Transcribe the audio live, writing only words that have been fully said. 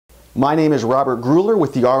My name is Robert Gruler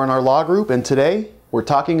with the R&R Law Group, and today we're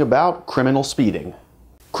talking about criminal speeding.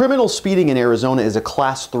 Criminal speeding in Arizona is a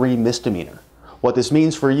Class 3 misdemeanor. What this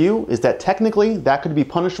means for you is that technically that could be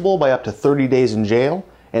punishable by up to 30 days in jail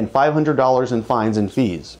and $500 in fines and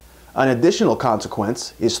fees. An additional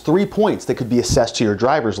consequence is 3 points that could be assessed to your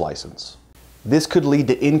driver's license. This could lead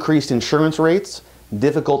to increased insurance rates,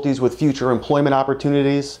 difficulties with future employment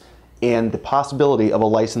opportunities, and the possibility of a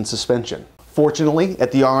license suspension. Fortunately,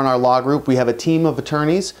 at the R&R Law Group, we have a team of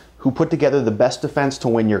attorneys who put together the best defense to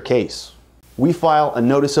win your case. We file a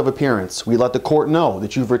notice of appearance. We let the court know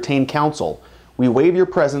that you've retained counsel. We waive your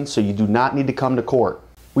presence so you do not need to come to court.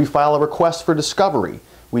 We file a request for discovery.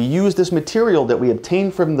 We use this material that we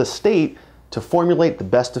obtained from the state to formulate the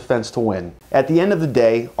best defense to win. At the end of the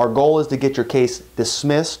day, our goal is to get your case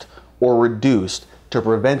dismissed or reduced to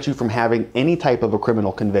prevent you from having any type of a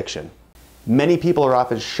criminal conviction. Many people are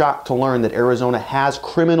often shocked to learn that Arizona has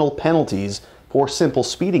criminal penalties for simple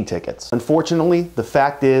speeding tickets. Unfortunately, the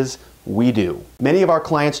fact is, we do. Many of our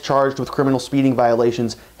clients charged with criminal speeding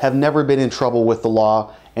violations have never been in trouble with the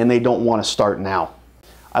law, and they don't want to start now.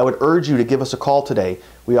 I would urge you to give us a call today.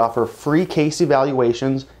 We offer free case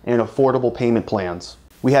evaluations and affordable payment plans.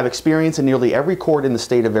 We have experience in nearly every court in the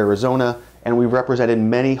state of Arizona, and we've represented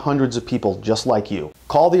many hundreds of people just like you.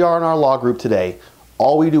 Call the R&R Law Group today.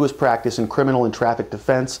 All we do is practice in criminal and traffic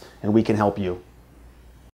defense, and we can help you.